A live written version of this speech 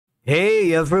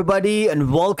Hey everybody,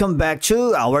 and welcome back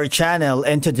to our channel.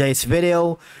 In today's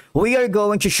video, we are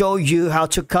going to show you how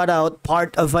to cut out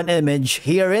part of an image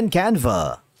here in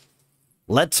Canva.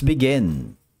 Let's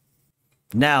begin.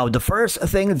 Now, the first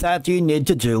thing that you need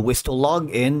to do is to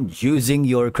log in using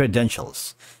your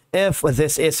credentials. If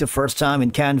this is your first time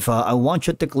in Canva, I want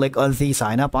you to click on the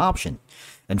sign up option.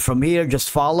 And from here,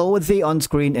 just follow the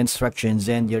on-screen instructions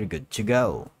and you're good to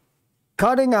go.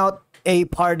 Cutting out a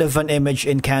part of an image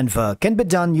in Canva can be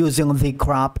done using the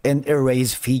crop and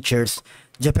erase features,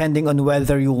 depending on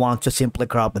whether you want to simply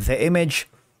crop the image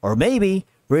or maybe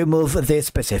remove the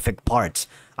specific parts.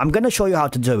 I'm going to show you how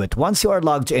to do it. Once you are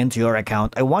logged into your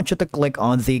account, I want you to click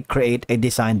on the Create a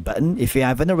Design button if you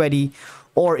haven't already,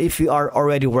 or if you are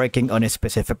already working on a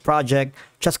specific project,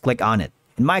 just click on it.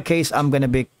 In my case, I'm going to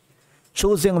be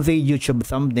choosing the YouTube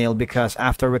thumbnail because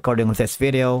after recording this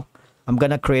video, I'm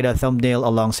gonna create a thumbnail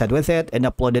alongside with it and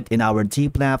upload it in our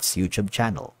Deep Laughs YouTube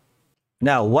channel.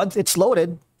 Now, once it's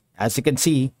loaded, as you can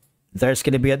see, there's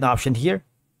gonna be an option here.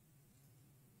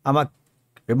 I'm gonna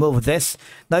remove this.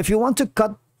 Now, if you want to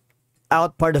cut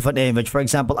out part of an image, for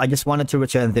example, I just wanted to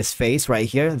return this face right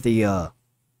here.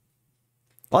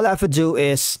 All I have to do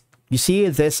is, you see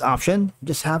this option,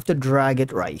 just have to drag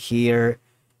it right here,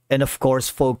 and of course,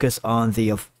 focus on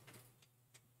the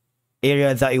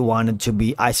area that you wanted to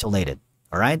be isolated.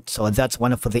 All right, so that's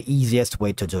one of the easiest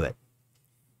way to do it.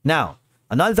 Now,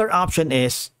 another option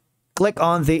is click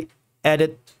on the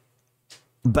edit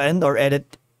button or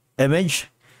edit image.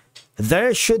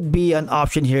 There should be an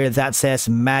option here that says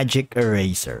magic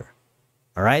eraser.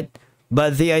 All right,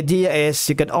 but the idea is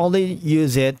you can only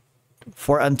use it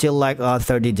for until like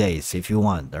 30 days if you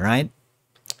want. All right,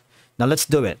 now let's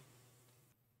do it.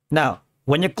 Now,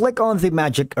 when you click on the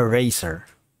magic eraser,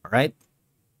 right?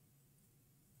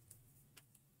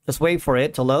 Just wait for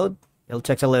it to load. It'll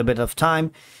take a little bit of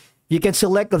time. You can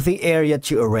select the area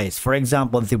to erase. For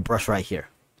example, the brush right here.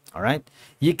 All right.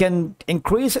 You can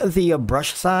increase the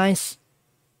brush size.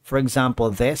 For example,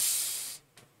 this.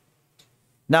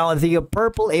 Now, the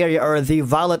purple area or the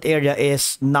violet area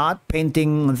is not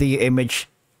painting the image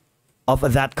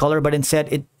of that color, but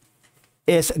instead it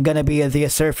is going to be the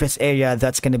surface area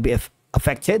that's going to be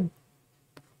affected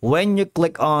when you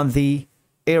click on the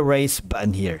erase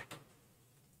button here.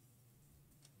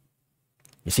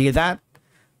 You see that?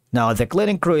 Now the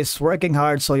cleaning crew is working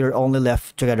hard, so you're only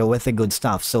left together with the good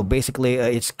stuff. So basically,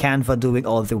 it's Canva doing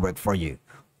all the work for you.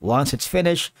 Once it's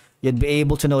finished, you'd be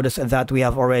able to notice that we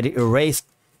have already erased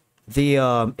the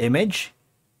image.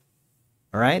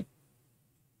 All right?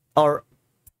 Or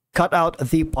cut out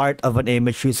the part of an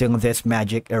image using this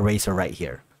magic eraser right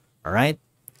here. All right?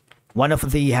 One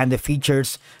of the handy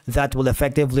features that will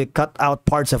effectively cut out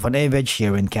parts of an image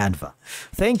here in Canva.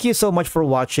 Thank you so much for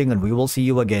watching, and we will see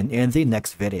you again in the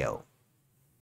next video.